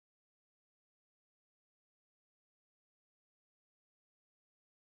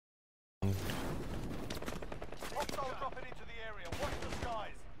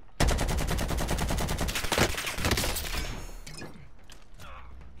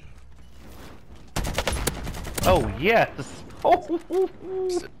Oh, yes. Oh.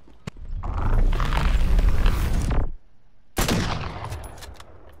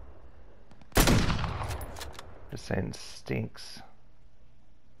 This thing stinks.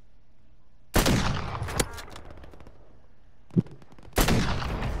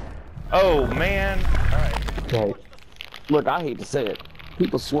 Oh, man. Alright. Okay. Look, I hate to say it.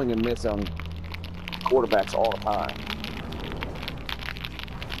 People swing and miss on quarterbacks all the time.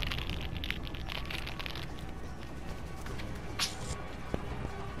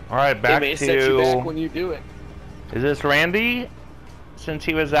 Alright, back It to... sets you back when you do it. Is this Randy? Since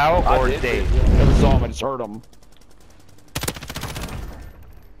he was out, or Dave? I never saw him, I just heard him.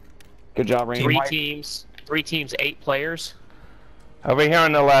 Good job, Randy. Three teams, 8 players. Over here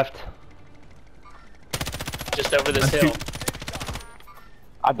on the left. Just over this hill.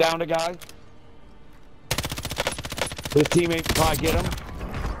 I downed a guy. His teammate probably get him.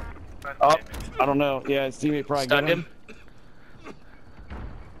 Up. I don't know. Yeah, his teammate probably Stunned get him.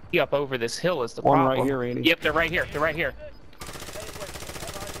 He up over this hill is the One problem. right here, Randy. Yep, they're right here. They're right here.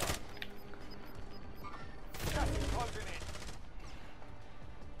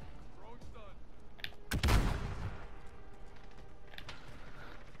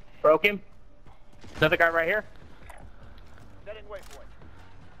 Broke him. Another guy right here.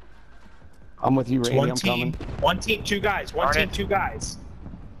 I'm with you, Randy. I'm coming. One team, 2 guys. One team, 2 guys.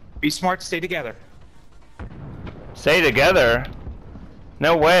 Be smart, stay together. Stay together?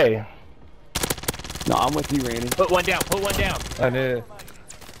 No way. No, I'm with you, Randy. Put one down. Put one down. I knew.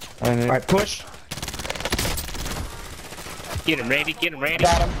 Alright, push. Get him, Randy. Get him, Randy.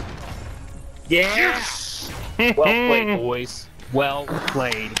 Got him. Yes. Well played, boys. Well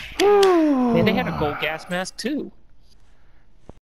played. Man, they had a gold gas mask too.